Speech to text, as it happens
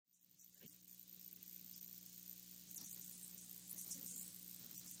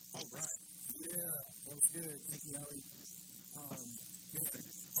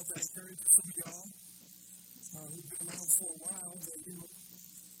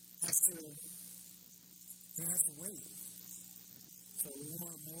wait. So we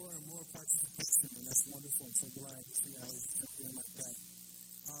want more and more participation, and that's wonderful. I'm so glad to see how it's doing like that.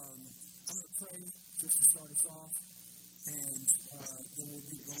 I'm going to pray just to start us off, and then we'll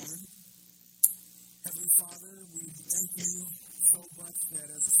be going. Heavenly Father, we thank you so much that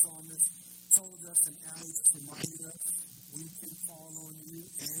as the psalmist told us and Alex reminded us, we can call on you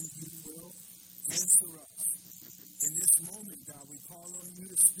and you will answer us. In this moment, God, we call on you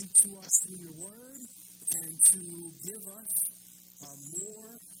to speak to us through your word and to give us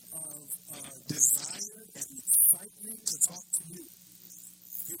more of desire and excitement to talk to you.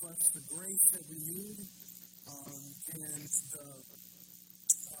 Give us the grace that we need and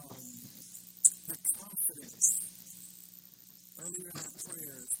the confidence. Earlier in our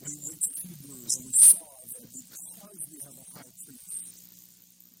prayers, we went to Hebrews and we saw that because we have a high priest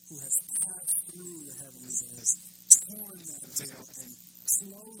who has passed through the heavens and has torn that veil and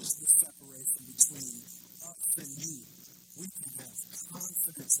closed the separation between us and you, we can have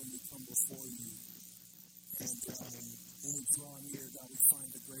confidence when we come before you. And when we draw near, God, we find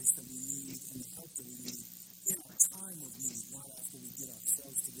the grace that we need and the help that we need in our time of need, not after we get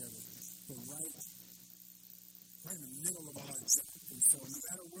ourselves together, but right in the middle of our journey. And so no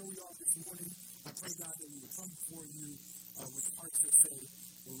matter where we are this morning, I pray, God, that we will come before you with hearts that say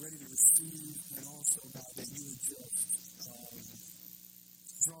we're ready to receive, and also, God, that you would just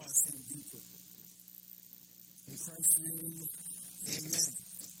draw us in deeper. In Christ's name, amen.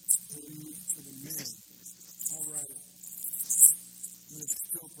 To the men. All right. Let's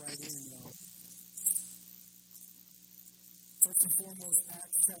jump right in, y'all. First and foremost,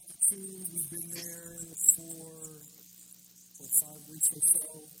 Acts chapter 2. We've been there for 5 weeks or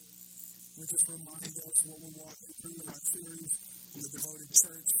so. We just remind us what we're walking through in our series in the Devoted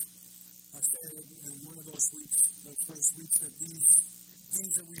Church. I said in one of those weeks, those first weeks, that these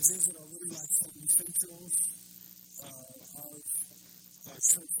things that we visit are really like some essentials of our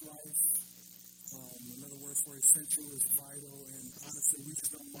church life. Another word for essential is vital, and honestly, we just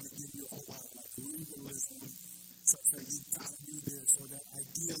don't want to give you a whole lot of like legalism, such that you gotta do this, or that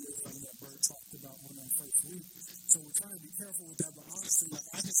idealism that Bert talked about on that first week. So we're trying to be careful with that, but honestly, like,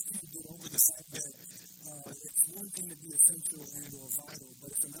 I just can't get over the fact that it's one thing to be essential and or vital, but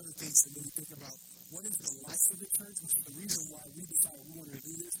it's another thing to really think about what is the life of the church, which is the reason why we decided we wanted to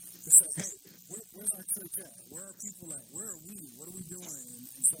do this, to say, hey, where's our church at? Where are people at? Where are we? What are we doing?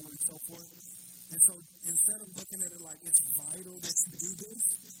 And so on and so forth. And so instead of looking at it like it's vital that you do this,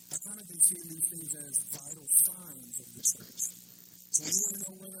 I kind of been seeing these things as vital signs of the church. So you want to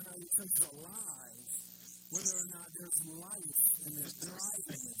know whether or not your church is alive, whether or not there's life and there's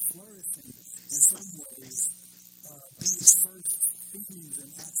thriving and flourishing in some ways. These first themes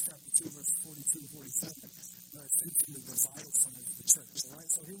in Acts chapter 2, verse 42 and 47 are essentially the vital signs of the church. All right,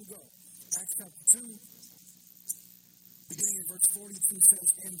 so here we go. Acts chapter 2. Beginning in verse 42 says,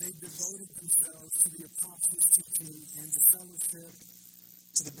 and they devoted themselves to the apostles' teaching and the fellowship,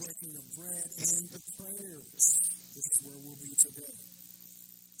 to the breaking of bread and the prayers. This is where we'll be today.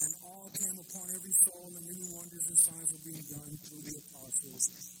 And all came upon every soul, and many wonders and signs were being done through the apostles.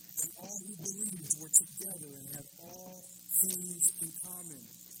 And all who believed were together and had all things in common.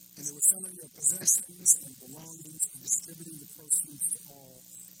 And they were selling their possessions and belongings and distributing the proceeds to all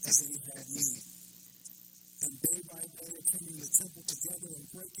as they had need. And day by day, attending the temple together and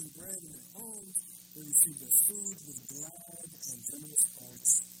breaking bread in their homes, they received their food with glad and generous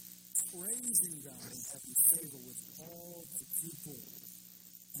hearts, praising God and having favor with all the people.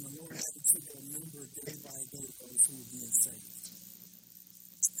 And the Lord added to their number day by day those who were being saved.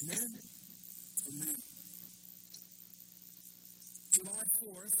 Amen? Amen. July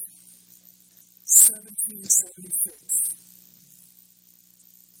 4th, 1776.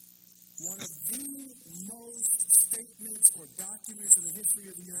 One of the most statements or documents in the history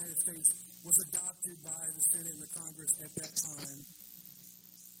of the United States was adopted by the Senate and the Congress at that time.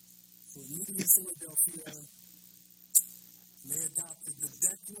 It was meeting in Philadelphia, and they adopted the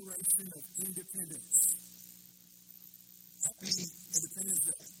Declaration of Independence. Happy Independence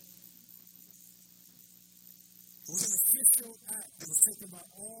Day. It was an official act that was taken by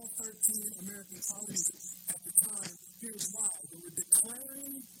all 13 American colonies at the time. Here's why. They were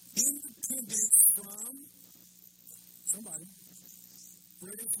declaring independence from somebody,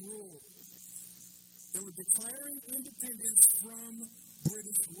 British rule. They were declaring independence from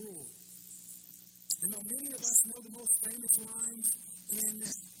British rule. And though many of us know the most famous lines in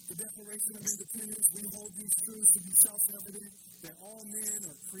the Declaration of Independence, we hold these truths to be self-evident, that all men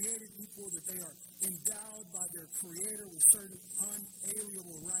are created equal, that they are endowed by their Creator with certain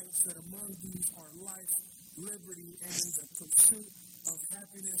unalienable rights, that among these are life, liberty, and the pursuit of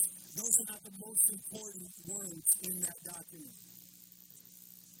happiness. those are not the most important words in that document.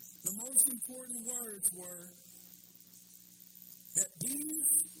 The most important words were that these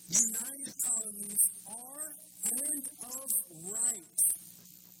united colonies are and of right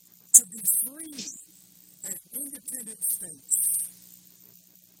to be free and independent states.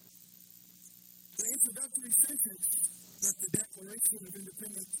 The introductory sentence that the Declaration of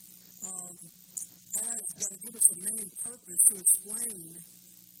Independence has got to give us a main purpose to explain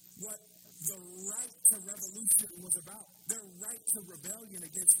what the right to revolution was about, their right to rebellion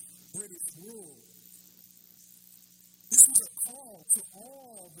against British rule. This was a call to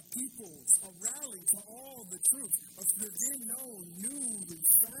all the peoples, a rally to all the troops of the then known, newly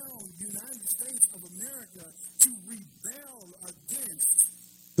found United States of America to rebel against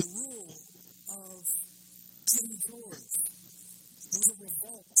the rule of King George. It was a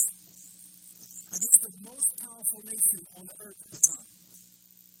revolt against the most powerful nation on the earth at the time.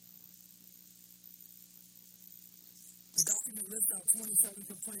 The document lists out 27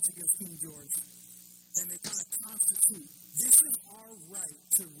 complaints against King George, and they kind of constitute, this is our right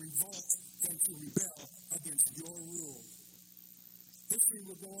to revolt and to rebel against your rule. History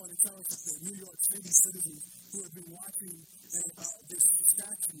will go on and tell us that the New York City citizens who have been watching this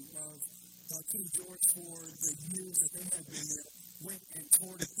statue of King George for the years that they had been there went and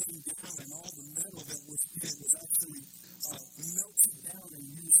tore the thing down, and all the metal that was in it was actually melted down and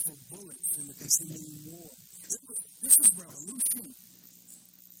used for bullets in the continuing war. This is revolution.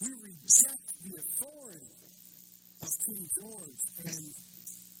 We reject the authority of King George and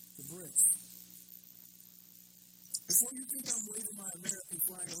the Brits. Before you think I'm waving my American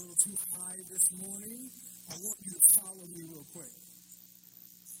flag a little too high this morning, I want you to follow me real quick.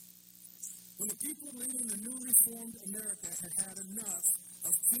 When the people leading the newly formed America had had enough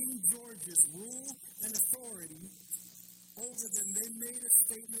of King George's rule and authority over them, they made a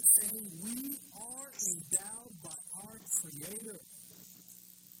statement saying, we are endowed by our Creator.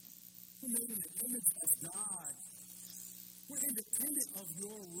 We're made in the image of God. We're independent of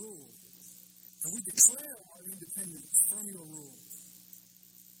your rule. And we declare our independence from your rule.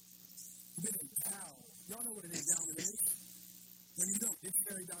 We've been endowed. Y'all know what an endowment is? When you don't,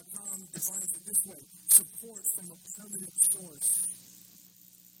 dictionary.com defines it this way: support from a permanent source.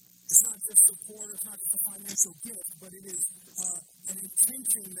 It's not just support, it's not just a financial gift, but it is an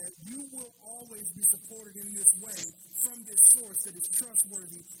intention that you will always be supported in this way from this source that is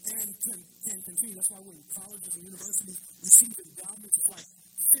trustworthy and can continue. That's why when colleges and universities receive endowments, it's like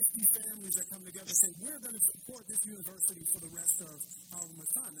 50 families that come together and say, we're going to support this university for the rest of however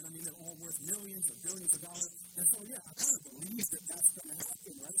much time. And I mean, they're all worth millions or billions of dollars. And so, yeah, I kind of believe that that's going to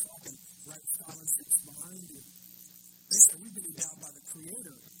happen, right? So I can write scholarships behind it. They say, we've been endowed by the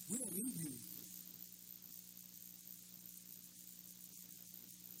Creator. We don't need you.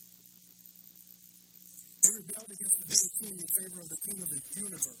 They rebelled against the very king in favor of the king of the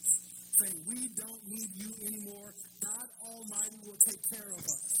universe, saying, we don't need you anymore. God Almighty will take care of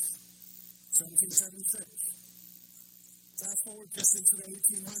us. 1776. Fast forward just into the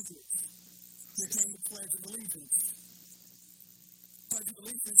 1800s. Here came the Pledge of Allegiance. Pledge of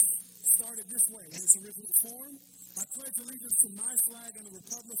Allegiance started this way in its original form. I pledge allegiance to my flag and the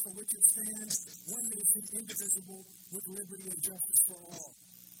republic for which it stands, one nation, indivisible, with liberty and justice for all.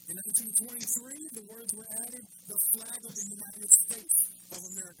 In 1923, the words were added, the flag of the United States of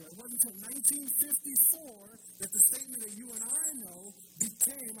America. It wasn't until 1954 that the statement that you and I know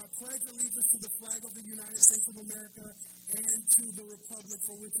became, I pledge allegiance to the flag of the United States of America and to the republic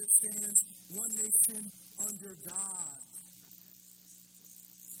for which it stands, one nation under God,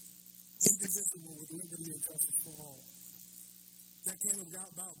 indivisible, with liberty and justice for all. That came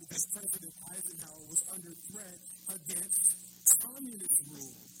about because President Eisenhower was under threat against communist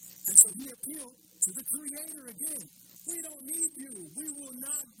rule. And so he appealed to the Creator again. We don't need you. We will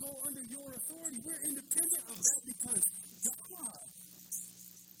not go under your authority. We're independent of that because God.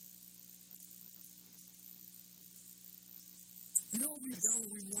 You know what we've done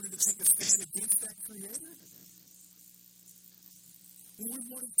when we wanted to take a stand against that Creator? When we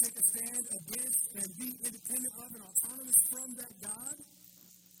wanted to take a stand against and be independent of and autonomous from that God,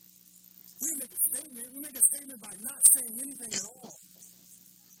 we make a statement. We make a statement by not saying anything at all.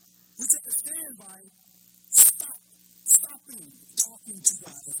 We take a stand by stopping talking to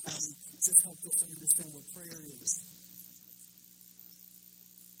God. That's how we just helped us understand what prayer is.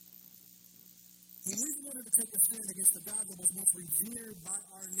 When we wanted to take a stand against the God that was once revered by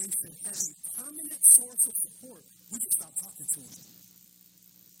our nation as a permanent source of support, we just stopped talking to Him.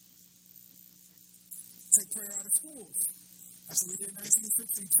 Take prayer out of schools. That's what we did in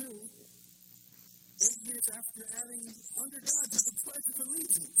 1962. 8 years after adding under God to the Pledge of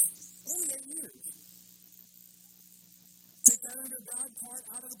Allegiance.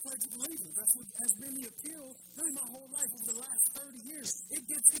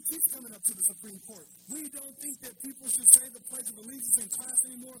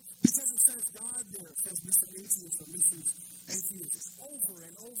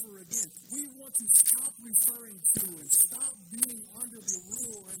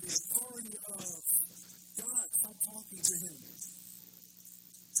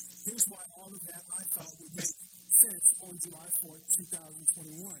 Here's why all of that I thought would make sense on July 4th,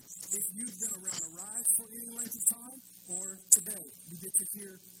 2021. If you've been around a ride for any length of time, or today, you get to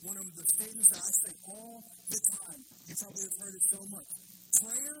hear one of the statements that I say all the time. You probably have heard it so much.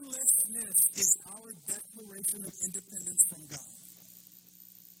 Prayerlessness is our declaration of independence from God.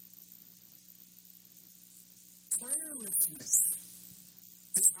 Prayerlessness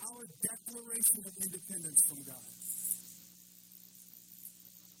is our declaration of independence from God.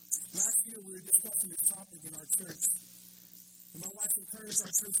 Last year, we were discussing this topic in our church. And my wife encouraged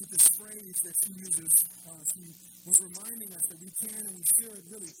our church with this phrase that she uses. She was reminding us that we can and we should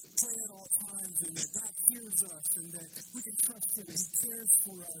really pray at all times, and that God hears us, and that we can trust Him and He cares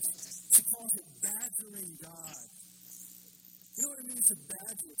for us. She calls it badgering God. You know what it means to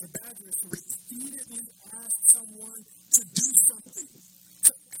badger? To badger is to repeatedly ask someone to do something,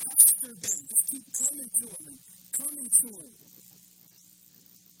 to pester them, to keep coming to Him and coming to Him.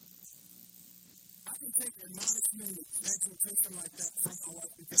 I can take admonishment and exhortation like that from my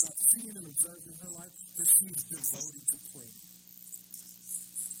wife because I've seen and observed in her life that she's devoted to prayer.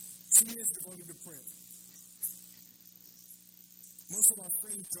 She is devoted to prayer. Most of our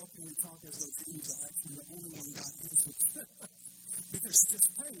friends jokingly talk as though she's actually the only one God answers. Because she just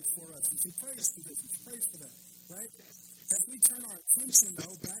prays for us, and she prays for this, and she prays for that, right? As we turn our attention,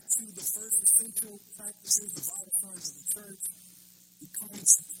 though, back to the first essential practices, the vital signs of the church, we come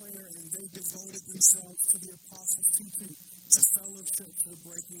to prayer, and they devoted themselves to the apostles' teaching, to fellowship, to the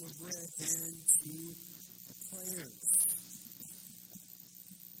breaking of bread, and to prayer.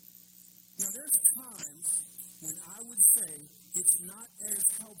 Now, there's times when I would say it's not as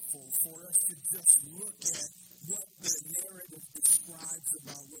helpful for us to just look at what the narrative describes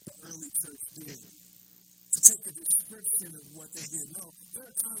about what the early church did, to take a description of what they did. No, there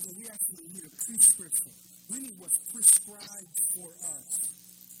are times when we actually need a prescription. We need what's prescribed for us.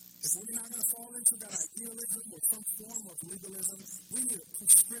 If we're not going to fall into that idealism or some form of legalism, we need a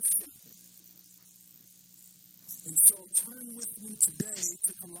prescription. And so turn with me today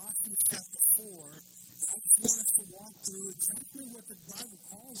to Colossians chapter 4. I just want us to walk through exactly what the Bible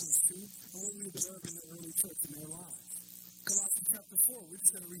calls us to and what we observe in the early church in their lives. Colossians chapter 4, we're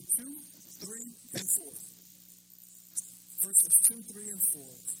just going to read 2, 3, and 4. Verses 2, 3, and 4.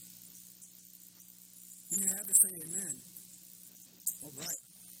 You have to say amen. All right.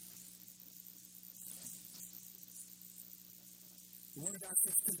 The Word of God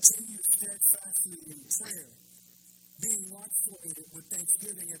says, continue steadfastly in prayer, being watchful in it with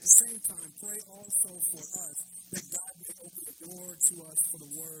thanksgiving. At the same time, pray also for us, that God may open the door to us for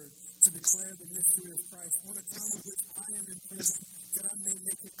the Word, to declare the mystery of Christ, on account of which I am in prison, that I may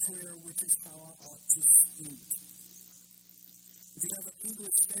make it clear which is how I ought to speak. If you have an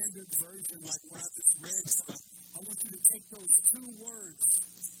English Standard Version like what I just read from, I want you to take those two words.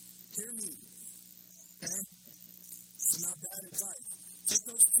 Hear me. Okay? It's not bad advice. Take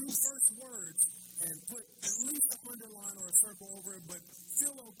those two first words and put at least an underline or a circle over it, but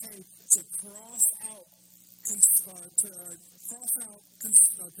feel okay to cross out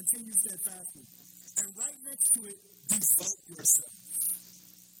continue steadfastly. And right next to it, devote yourself.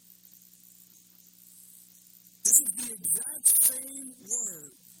 This is the exact same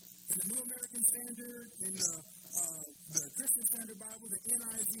word in the New American Standard, in the Christian Standard Bible, the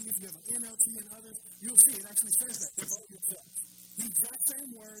NIV, if you have an NLT and others, you'll see it actually says that, devote yourself. The exact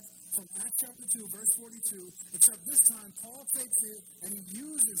same word from Acts chapter 2, verse 42, except this time Paul takes it and he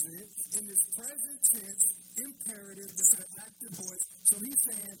uses it in this present tense imperative, this active voice. So he's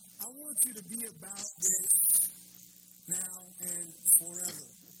saying, I want you to be about this now and forever.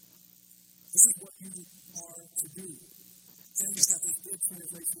 This is what you are to do. Jamie's got this good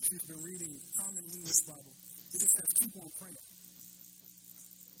translation she's been reading, Common English Bible. It just says, keep on praying.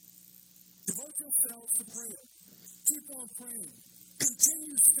 Devote yourselves to prayer. Keep on praying.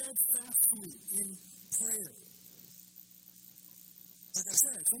 Continue steadfastly in prayer. Like I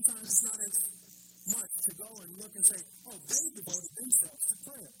said, sometimes it's not as much to go and look and say, oh, they devoted themselves to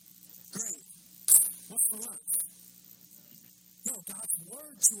prayer. Great. What's for lunch? No, God's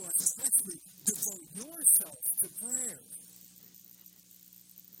word to us, especially, devote yourself to prayer.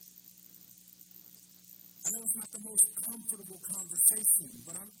 I know it's not the most comfortable conversation,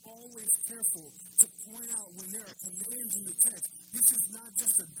 but I'm always careful to point out when there are commands in the text. This is not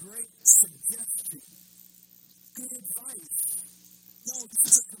just a great suggestion, good advice. No, this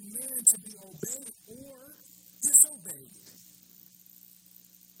is a command to be obeyed or disobeyed.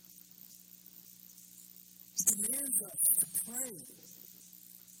 He commands us to pray.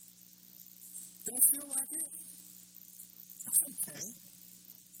 Don't feel like it? That's okay.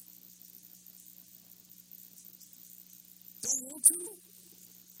 Don't want to?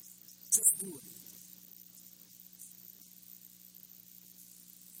 do it.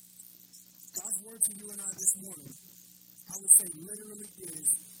 God's word to you and I this morning, I would say literally is,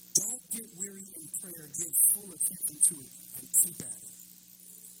 don't get weary in prayer, give full attention to it, and keep at it.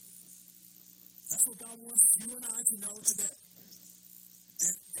 That's what God wants you and I to know today.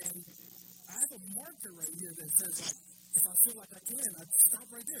 And I have a marker right here that says, like, if I feel like I can, I stop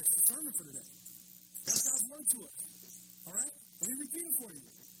right there. It's the sermon for today. That's God's word to us. All right? Let me repeat it for you.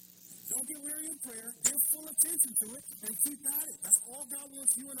 Don't get weary in prayer. Give full attention to it and keep at it. That's all God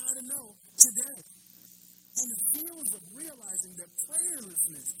wants you and I to know today. On the heels of realizing that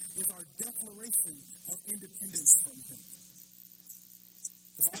prayerlessness is our declaration of independence from Him.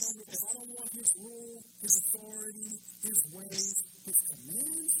 If I don't want His rule, His authority, His ways, His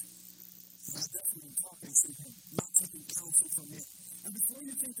commands, I'm definitely talking to Him, not taking counsel from Him. And before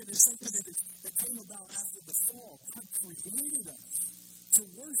you think that it's something that came about after the fall, God created us to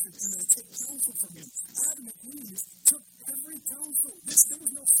worship and to take counsel from Him. Adam and Eve took every counsel. There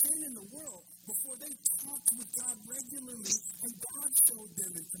was no sin in the world before they talked with God regularly, and God showed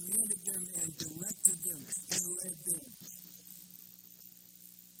them and commanded them and directed them and led them.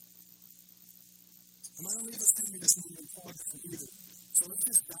 I'm not only going to me this morning Paul doesn't either. So let's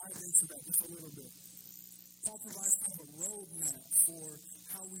just dive into that just a little bit. Paul provides kind of a roadmap for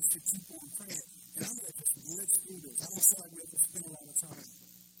how we should keep on praying. And I'm going to just blitz through this. I don't feel like we have to spend a lot of time.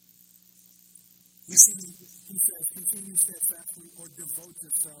 We see, he says, continue steadfastly or devote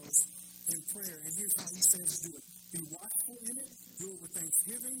yourselves in prayer. And here's how he says do it. Be watchful in it. Do it with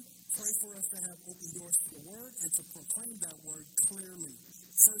thanksgiving. Pray for us to have open doors to the word and to proclaim that word clearly.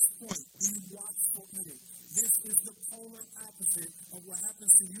 First point, be watchful in it. This is the polar opposite of what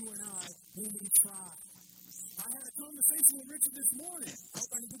happens to you and I when we try. I had a conversation with Richard this morning. I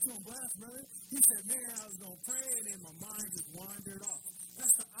hope I can put you on blast, brother. He said, man, I was going to pray, and then my mind just wandered off.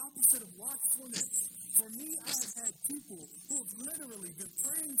 That's the opposite of watchfulness. For me, I have had people who have literally been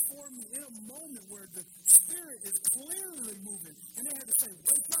praying for me in a moment where the Spirit is clearly moving, and they had to say,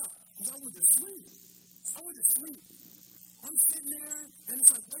 wake up, because I went to sleep. I'm sitting there, and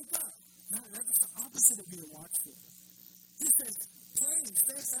it's like, wake up. Now, that's the opposite of being watchful. He says, pray,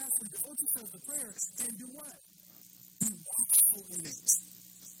 steadfastly, devote yourself to prayer, and do what? Be watchful in it.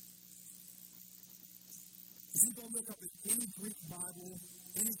 If you go look up in any Greek Bible,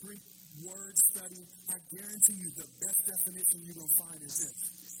 any Greek word study, I guarantee you the best definition you're going to find is this.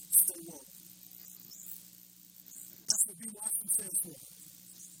 Stay woke. That's what be watchful stands for.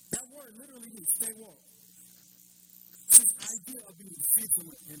 That word literally means stay woke. It's this idea of being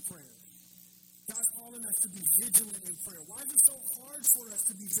vigilant in prayer. God's calling us to be vigilant in prayer. Why is it so hard for us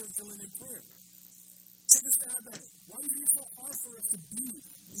to be vigilant in prayer? Take a stab at it. Why is it so hard for us to be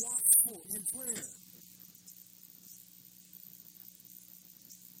watchful in prayer?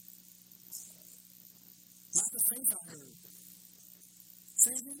 Lack of faith, I heard.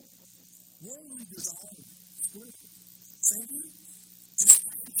 Satan, worldly desire, spiritual. Satan,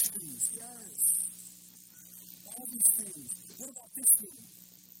 distractions, yes. All these things. What about this thing?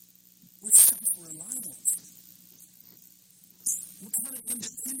 We're self-reliant. We're kind of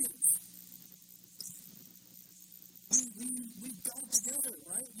independent. We go together,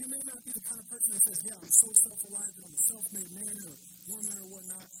 right? You may not be the kind of person that says, yeah, I'm so self-reliant that I'm a self-made man or woman or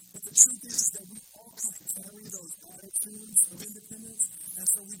whatnot. But the truth is that we all kind of carry those attitudes of independence. And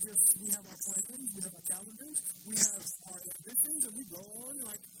so we have our plans, we have our calendars, we have our ambitions, and we go on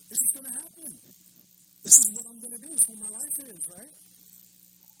like, this is going to happen. This is what I'm going to do. It's what my life is, right?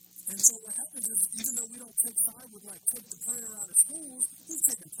 And so what happens is, even though we don't take side with, like, take the prayer out of schools, we've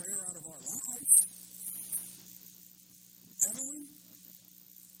taken prayer out of our lives. Haven't we?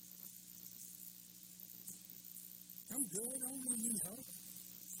 I'm good. I don't really need help.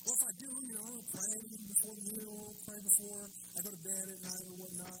 Or if I do, I'll pray before the meal, pray before I go to bed at night or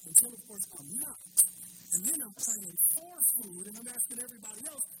whatnot. Until, of course, I'm not. And then I'm praying for food, and I'm asking everybody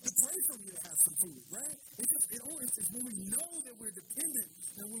else to pray for me to have some food, right? It's when we know that we're dependent,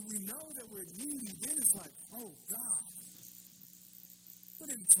 and when we know that we're needy, then it's like, oh, God.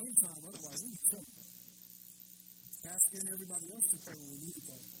 But in the meantime, otherwise, we don't. Asking everybody else to pray when we need to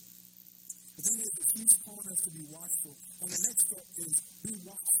pray. The thing is, if He's calling us to be watchful, and the next step is be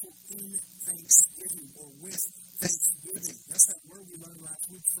watchful in thanksgiving or with thanksgiving. That's that word we learned last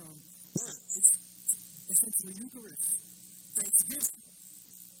week from Word. It's essentially Eucharist. Thanksgiving.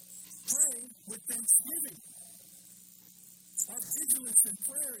 Pray with thanksgiving. Our vigilance in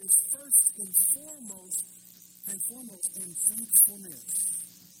prayer is first and foremost in thankfulness.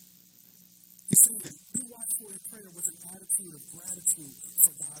 He's saying, be watchful in prayer with an attitude of gratitude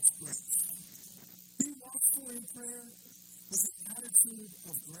for God's grace. Be watchful in prayer was an attitude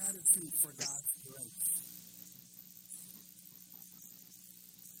of gratitude for God's grace.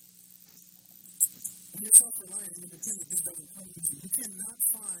 When you're self-reliant and independent, this doesn't come easy. You cannot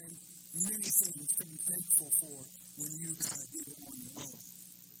find many things to be thankful for when you kind of do it on your own.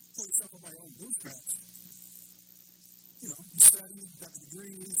 Pull yourself up by your own bootstraps. You know, you study, you got the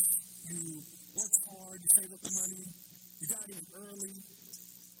degrees, you worked hard, you saved up the money, you got in early.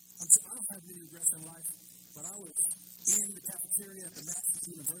 I don't have any regrets in life, but I was in the cafeteria at the Master's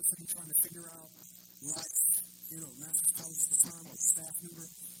University trying to figure out life, Master's College at the time, I was a staff member,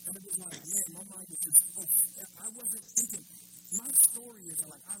 and it was like, man, my mind was just, I wasn't thinking. My story is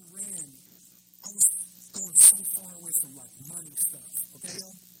like, I was going so far away from like money stuff, okay,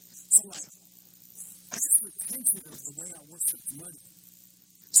 y'all? So like, I just repented of the way I worshiped money.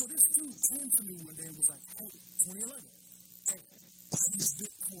 So this dude came to me one day and was like, hey, 2011, hey, buy these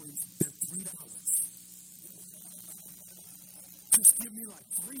Bitcoins, they're $3. Just give me like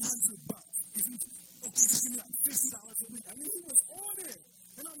 $300. If you just give me like $50 a week. I mean, he was on it.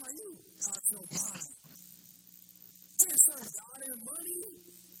 And I'm like, you out your mind. Can't serve God and money.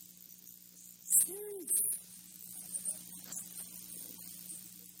 Jeez.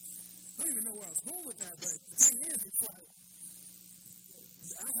 I don't even know where I was going with that, but the thing is, it's like,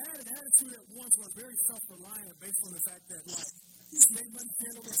 I had an attitude at once where I was very self-reliant based on the fact that, like, you just make money,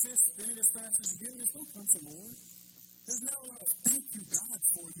 hand over fist, spend it as fast as you get it, don't come some more. There's not a lot of thank you, God,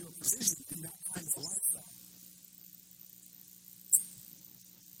 for your provision in that kind of lifestyle.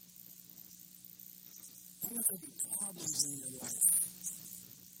 Don't let there be problems in your life.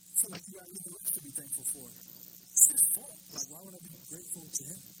 I feel like you got nothing else to be thankful for. It's his fault. Like, why would I be grateful to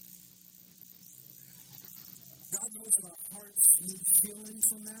him? God knows that our hearts need healing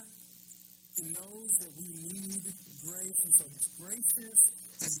from that. He knows that we need grace, and so he's gracious,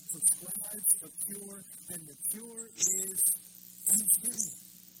 and he prescribes a cure, and the cure is thanksgiving.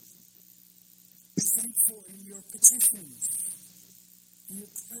 Be thankful in your petitions, in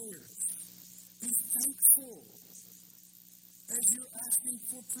your prayers. Be thankful as you're asking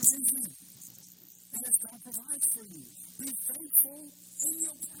for provision, and as God provides for you. Be thankful in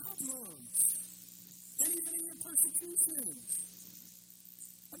your problems, and even in your persecutions.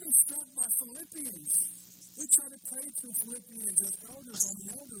 I've been struck by Philippians. We tried to pray through Philippians as elders on the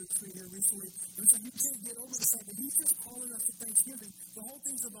elder retreat here recently. And so you can't get over the fact that he's just calling us to Thanksgiving. The whole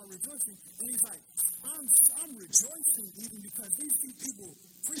thing's about rejoicing. And he's like, I'm rejoicing even because these people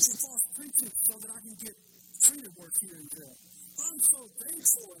preaching false preaching so that I can get treated work here in jail. I'm so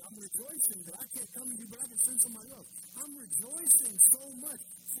thankful and I'm rejoicing that I can't come to you, but I can send somebody else. I'm rejoicing so much.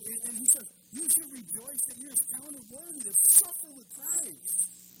 And he says, you should rejoice that you're counted worthy to suffer with Christ.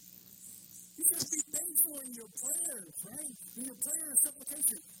 You should be thankful in your prayers, right? In your prayer and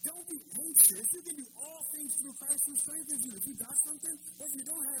supplication. Don't be anxious. You can do all things through Christ who strengthens you. If you got something, or if you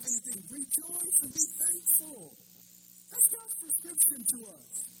don't have anything, rejoice and be thankful. That's God's prescription to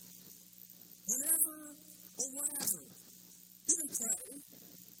us. Whenever or whatever, you can pray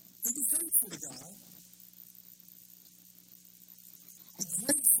and be thankful to God. Be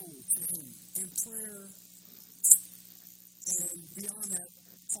grateful to him in prayer. And beyond that,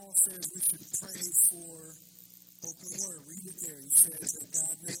 Paul says we should pray for open word. Read it there. He says that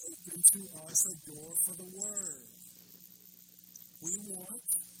God may open to us a door for the word. We want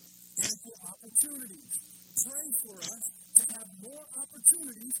ample opportunities. Pray for us to have more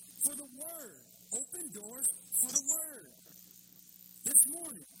opportunities for the word. Open doors for the word. This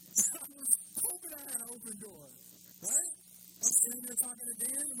morning, I was hoping I had an open door, right? I was sitting there talking to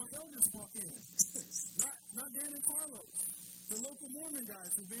Dan, and my elders walk in. not Dan and Carlos. The local Mormon guys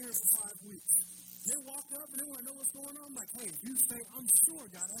who've been here for 5 weeks. They walk up and they want to know what's going on. I'm like, hey, you say, I'm sure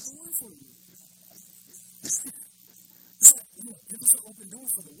God has a word for you. It's like, give us an open door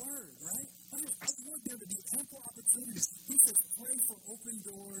for the word, right? I want there to be ample opportunities. He says, pray for open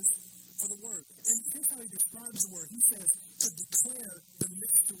doors for the word. And here's how he describes the word. He says, to declare the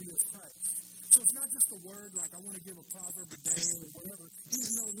mystery of Christ. So it's not just a word like I want to give a proverb a day or whatever.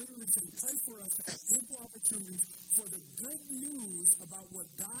 He's literally saying, pray for us to have ample opportunities for the good news about what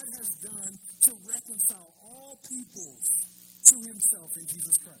God has done to reconcile all peoples to himself in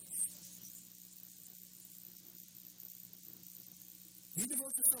Jesus Christ. You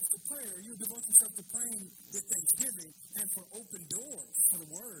devote yourself to prayer, you devote yourself to praying with thanksgiving and for open doors for the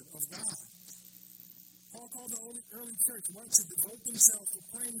word of God. Paul called the early church to devote themselves to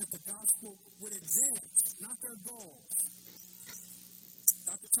praying that the gospel would advance, not their goals.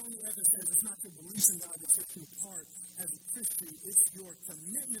 Dr. Tony Evans says it's not your belief in God that sets you apart as a Christian, it's your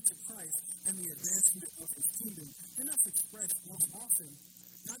commitment to Christ and the advancement of his kingdom. And that's expressed most often,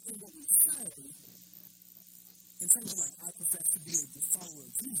 not in what we say, in terms of like, I profess to be a follower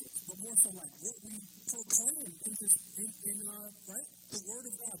of Jesus, but more so like what we proclaim in right? The Word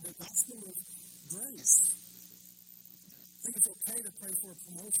of God, the gospel of grace. I think it's okay to pray for a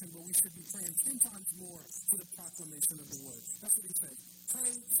promotion, but we should be praying 10 times more for the proclamation of the Word. That's what he said.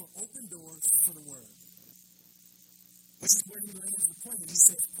 Pray for open doors for the Word. Which is where he lands the plane. He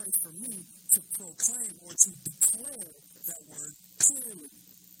says, pray for me to proclaim or to declare that Word clearly.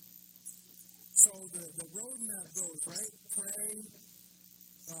 So the roadmap goes, right? Pray,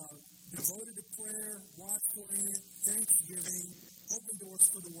 devoted to prayer, watchful in it, thanksgiving, open doors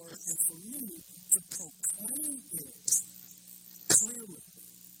for the Word, and for me to proclaim it clearly.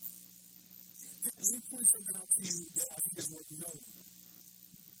 Let me point something out to you that I think is worth noting.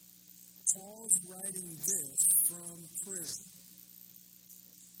 Paul's writing this from prison.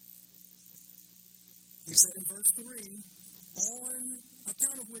 He said in verse 3, on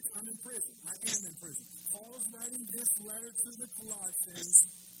account of which I'm in prison. I am in prison. Paul's writing this letter to the Colossians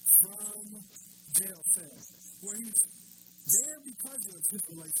from jail cell, where he's there because of his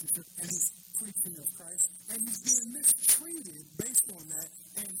relationship and his preaching of Christ, and he's being mistreated based on that,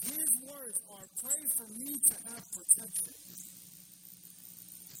 and his words are, pray for me to have protection.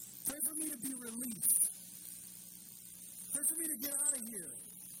 Pray for me to be released. Pray for me to get out of here.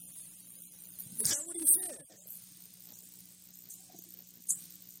 Is that what he said?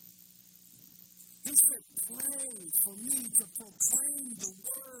 He said, pray for me to proclaim the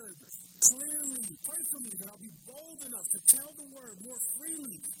Word clearly. Pray for me that I'll be bold enough to tell the Word more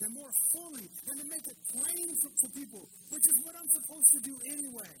freely and more fully and to make it plain to people, which is what I'm supposed to do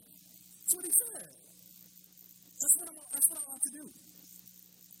anyway. That's what he said. That's what I ought to do.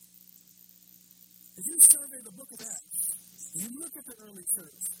 If you survey the book of Acts, and you look at the early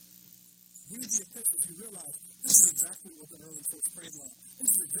church, read the epistles, you realize this is exactly what the early church prayed like. This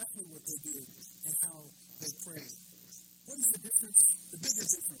is exactly what they did and how they prayed. What is the difference? The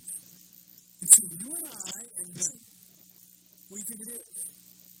biggest difference between you and I and them. What do you think it is?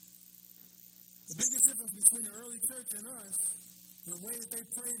 The biggest difference between the early church and us, and the way that they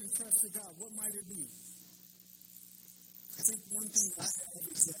prayed and trusted God, what might it be? I think one thing I have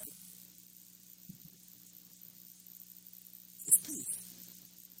is that it's peace.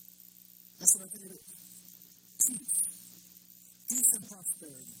 That's what I think it is. Peace. Peace and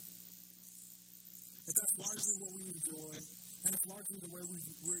prosperity. If that's largely what we enjoy, and it's largely the way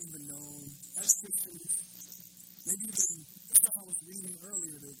we're even known as Christians, maybe even the stuff I was reading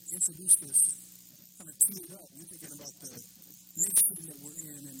earlier to introduce this kind of teed up. You're thinking about the nation that we're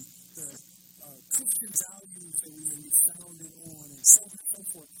in and the Christian values that we may be founded on and so on and so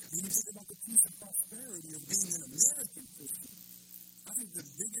forth. And you think about the peace and prosperity of being an American Christian. I think the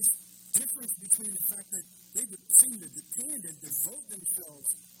biggest difference between the fact that they would seem to depend and devote themselves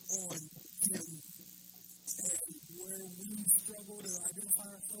on Him and where we struggle to identify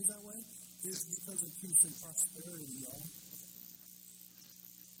ourselves that way is because of peace and prosperity, y'all.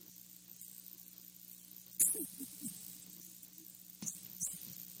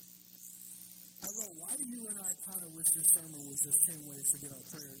 I wrote, why do you and I kind of wish this sermon was just 10 ways to get our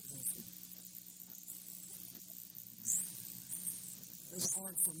prayer answered? It was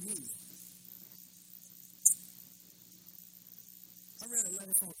hard for me. I read a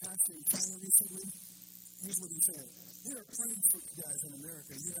letter from a pastor in China recently. Here's what he said. We are praying for you guys in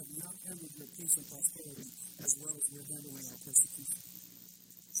America. You have not handled your peace and prosperity as well as we're handling our persecution.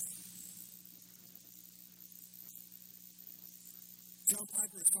 John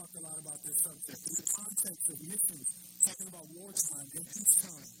Piper has talked a lot about this subject in the context of missions, talking about wartime and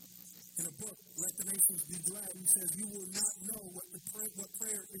peacetime. In a book, Let the Nations Be Glad, he says, you will not know what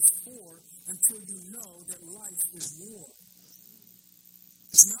prayer is for until you know that life is war.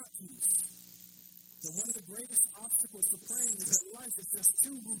 It's not peace. And one of the greatest obstacles to praying is that life is just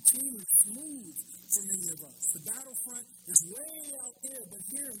too routine and smooth for many of us. The battlefront is way out there, but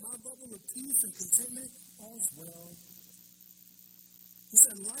here in my bubble of peace and contentment, all's well. He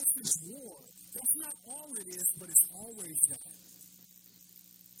said life is war. That's not all it is, but it's always that.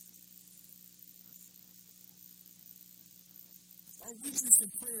 Our weakness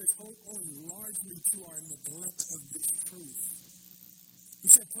in prayer is owing largely to our neglect of this truth. He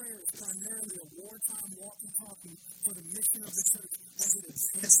said prayer is primarily a wartime walkie-talkie for the mission of the church as it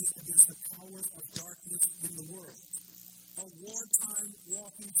advances against the powers of darkness in the world. A wartime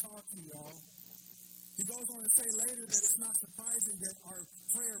walkie-talkie, y'all. He goes on to say later that it's not surprising that our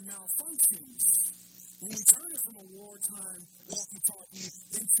prayer malfunctions when we turn it from a wartime walkie-talkie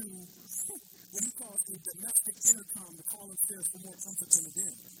into what he calls a domestic intercom to call upstairs for more comfort than a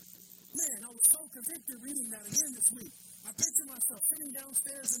den. Man, I was so convicted reading that again this week. I picture myself sitting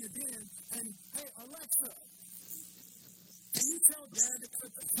downstairs in the den and, hey, Alexa,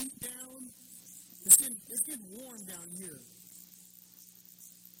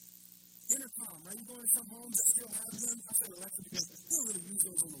 some homes that still have them. I said Alexa because we don't really use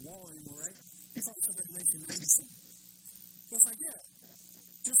those on the wall anymore, right? It's probably something that makes you nice. So it's like, yeah,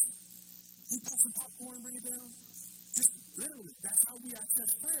 just you pop some popcorn, bring it down. Just literally, that's how we access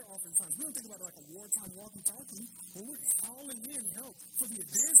prayer oftentimes. We don't think about it like a wartime walkie-talkie. When we're calling in help for the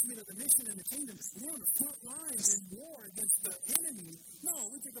advancement of the mission and the kingdom, we're on the front lines in war against the enemy. No,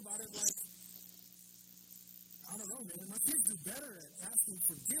 we think about it like, I don't know, man. My kids do better at asking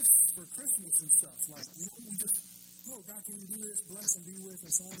for gifts for Christmas and stuff. Like, we just, God, can you do this? Bless and be with,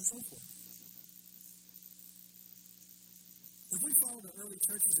 and so on and so forth. If we follow the early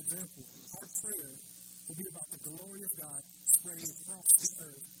church's example, our prayer will be about the glory of God spreading across the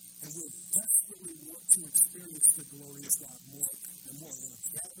earth, and we'll desperately want to experience the glory of God more and more in our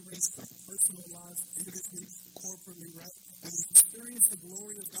gatherings, in our personal lives, individually, corporately, right? And we experience the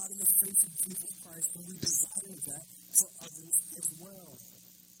glory of God in the face of Jesus Christ, and we desire that for others as well.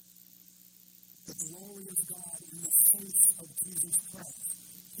 The glory of God in the face of Jesus Christ.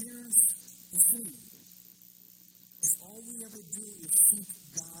 Here's the thing. If all we ever do is seek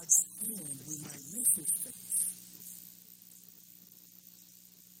God's hand, we might miss His face.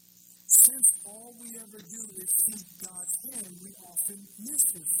 Since all we ever do is seek God's hand, we often miss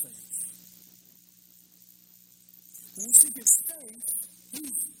His face. When we seek His face,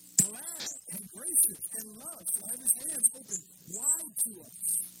 He's glad and gracious and loves to have His hands open wide to us.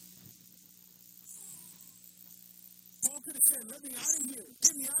 Paul could have said, let me out of here.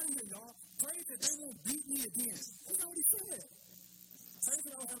 Get me out of here, y'all. Pray that they won't beat me again. That's not what he said. Pray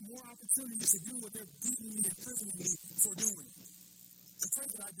that I'll have more opportunities to do what they're beating me and imprisoning me for doing. And pray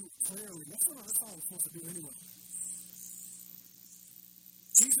that I do it clearly. That's all I'm supposed to do anyway.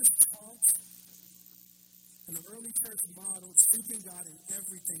 Jesus taught, and the early church modeled seeking God in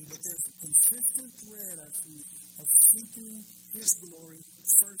everything, but there's a consistent thread, I see, of seeking His glory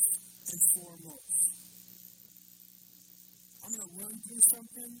first and foremost. I'm going to run through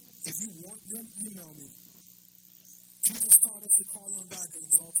something. If you want them, email me. Jesus taught us to call on God to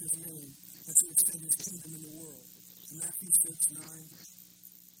exalt His name and to extend His kingdom in the world. In Matthew 6:9,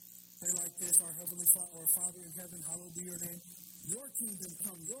 pray like this, our Heavenly Father, our Father in heaven, hallowed be your name. Your kingdom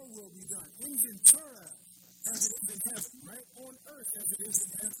come, your will be done. In Ventura, as it is in heaven, right? On earth as it is in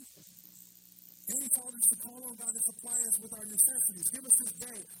heaven. And He called us to call on God to supply us with our necessities. Give us this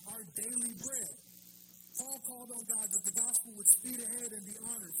day our daily bread. Paul called on God that the gospel would speed ahead and be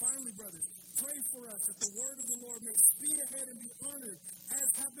honored. Finally, brothers, pray for us that the word of the Lord may speed ahead and be honored as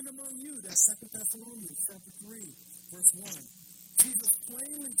happened among you. That's 2 Thessalonians chapter 3, verse 1. Jesus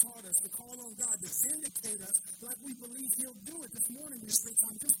plainly taught us to call on God to vindicate us like we believe He'll do it. This morning we spent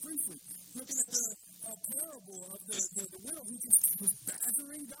time just briefly looking at the parable of the widow who just was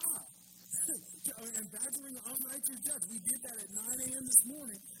badgering God. And badgering an unrighteous judge. We did that at 9 a.m. this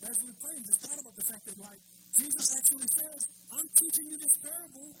morning as we prayed. Just thought about the fact that, Jesus actually says, I'm teaching you this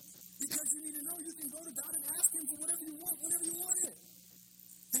parable because you need to know you can go to God and ask Him for whatever you want, whenever you want it.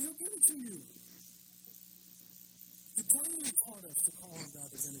 And He'll give it to you. He plainly taught us to call on God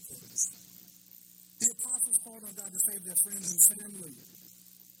to vindicate us. The apostles called on God to save their friends and family.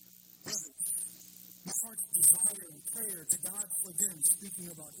 Brothers, my heart's desire and prayer to God for them, speaking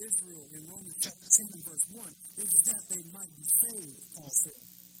about Israel in Romans chapter 10 and verse 1, is that they might be saved, Paul said.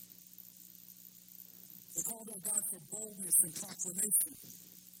 They called on God for boldness and proclamation.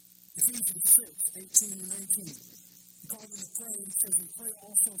 Ephesians 6, 18 and 19. He called them to pray, and he says, and pray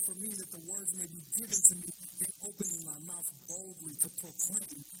also for me that the words may be given to me in opening my mouth boldly to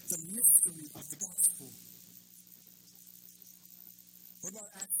proclaim the mystery of the gospel. What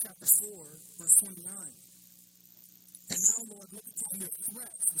about Acts chapter 4, verse 29? And now, Lord, look upon your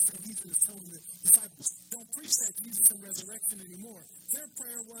threats. So Jesus is telling the disciples, don't preach that Jesus and resurrection anymore. Their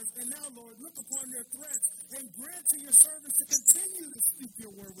prayer was, and now, Lord, look upon their threats and grant to your servants to continue to speak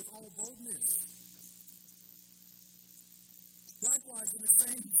your word with all boldness. Likewise, in the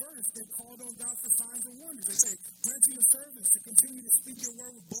same verse, they called on God for signs and wonders. They say, grant to your servants to continue to speak your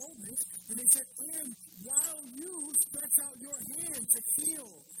word with boldness. And they said, and while you stretch out your hand to heal,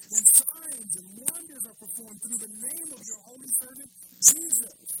 and signs and wonders are performed through the name of your holy servant,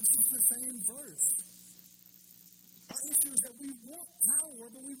 Jesus. This is the same verse. Our issue is that we want power,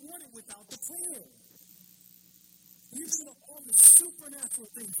 but we want it without the prayer. You think of all the supernatural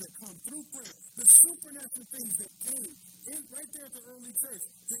things that come through prayer, the supernatural things that came. And right there at the early church,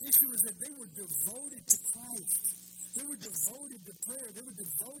 the issue is that they were devoted to Christ. They were devoted to prayer. They were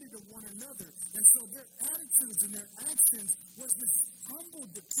devoted to one another. And so their attitudes and their actions was this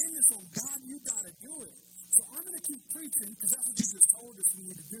humble dependence on God, you got to do it. So I'm going to keep preaching because that's what Jesus told us we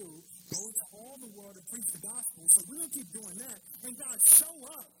need to do. Go into all the world and preach the gospel. So we're going to keep doing that. And God, show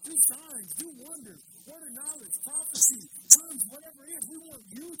up, do signs, do wonders.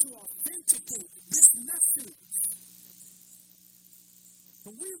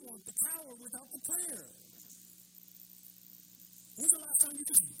 want the power without the prayer. When's the last time you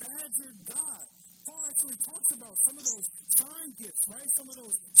just badgered God? Paul actually talks about some of those sign gifts, right? Some of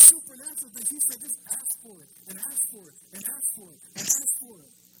those supernatural things. He said, just ask for it, and ask for it, and ask for it, and ask for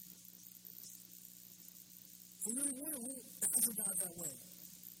it. We really want to badger God that way.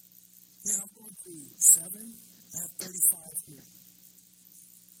 Man, I'm going through 7. I have 35 here.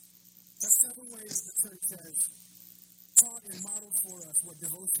 That's 7 ways the church has taught and modeled for us what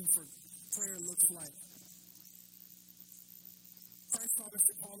devotion for prayer looks like. Christ taught us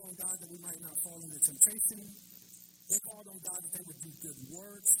to call on God that we might not fall into temptation. They called on God that they would do good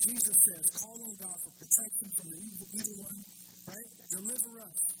works. Jesus says, call on God for protection from the evil one, right? Deliver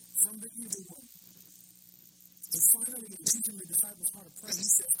us from the evil one. And finally, in teaching the disciples how to pray, he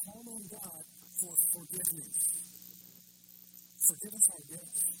says, call on God for forgiveness. Forgive us our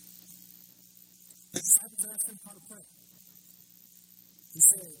debts. The disciples asked him how to pray. He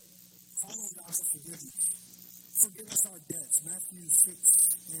said, call on God for forgiveness. Forgive us our debts. Matthew 6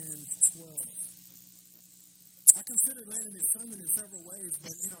 and 12. I considered landing this sermon in several ways,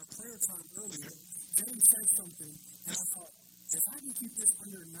 but in our prayer time earlier, James said something, and I thought, if I can keep this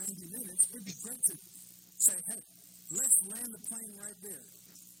under 90 minutes, it'd be great to say, hey, let's land the plane right there.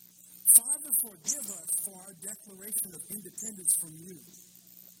 Father, forgive us for our declaration of independence from you.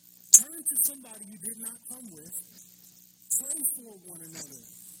 Turn to somebody you did not come with. Pray for one another.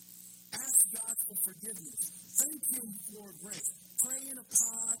 Ask God for forgiveness. Thank him for grace. Pray in a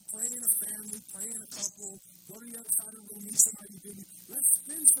pod, pray in a family, pray in a couple, go to the other side of the room, meet somebody you didn't. Let's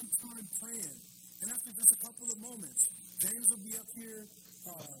spend some time praying. And after just a couple of moments, James will be up here,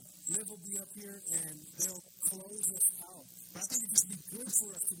 Liv will be up here, and they'll close us out. But I think it'd just be good for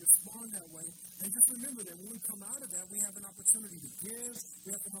us to respond that way. And just remember that when we come out of that, we have an opportunity to give. We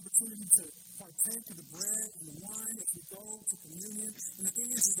have an opportunity to partake of the bread and the wine as we go to communion. And the thing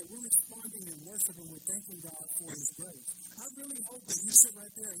is that we're responding in worship and we're thanking God for his grace. I really hope that you sit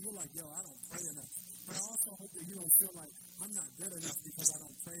right there and you're like, yo, I don't pray enough. But I also hope that you don't feel like I'm not good enough because I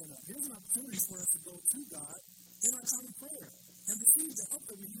don't pray enough. Here's an opportunity for us to go to God in our time of prayer and receive the help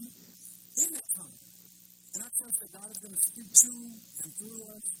that we need in that time. And I trust that God is going to speak to and through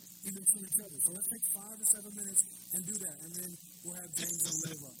us, even to each other. So let's take 5 to 7 minutes and do that. And then we'll have James and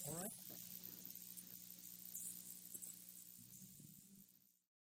Liv up, all right?